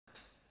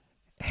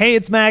Hey,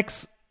 it's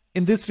Max.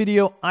 In this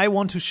video, I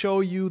want to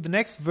show you the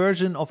next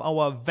version of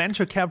our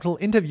venture capital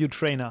interview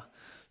trainer.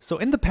 So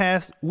in the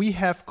past, we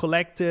have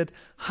collected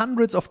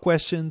hundreds of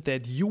questions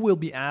that you will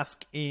be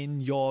asked in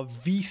your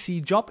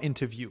VC job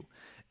interview.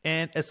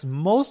 And as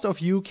most of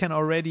you can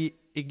already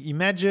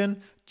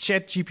imagine,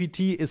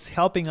 Chat-GPT is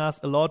helping us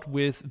a lot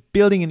with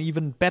building an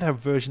even better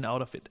version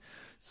out of it.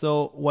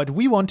 So what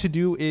we want to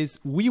do is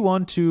we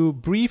want to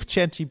brief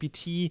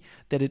Chat-GPT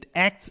that it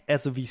acts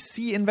as a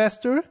VC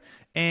investor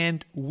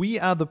and we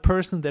are the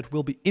person that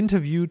will be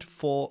interviewed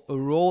for a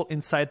role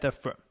inside their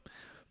firm.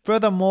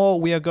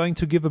 Furthermore, we are going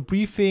to give a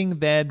briefing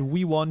that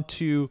we want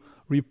to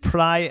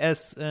reply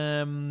as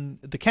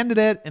the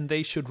candidate and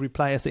they should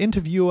reply as the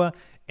interviewer.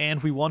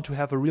 And we want to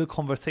have a real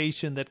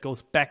conversation that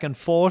goes back and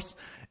forth.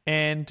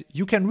 And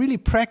you can really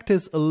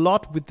practice a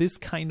lot with this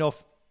kind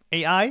of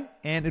AI,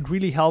 and it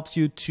really helps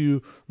you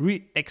to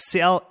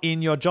excel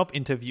in your job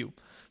interview.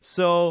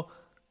 So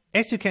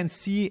as you can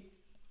see,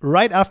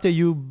 right after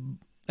you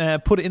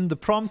put in the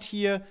prompt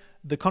here,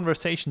 the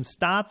conversation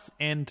starts,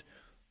 and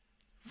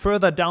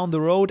further down the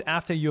road,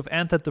 after you've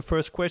answered the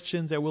first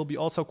questions, there will be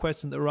also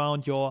questions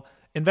around your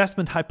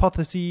investment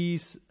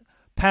hypotheses,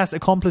 past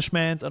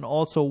accomplishments, and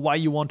also why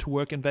you want to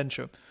work in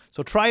venture.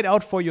 So try it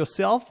out for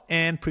yourself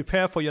and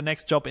prepare for your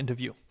next job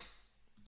interview.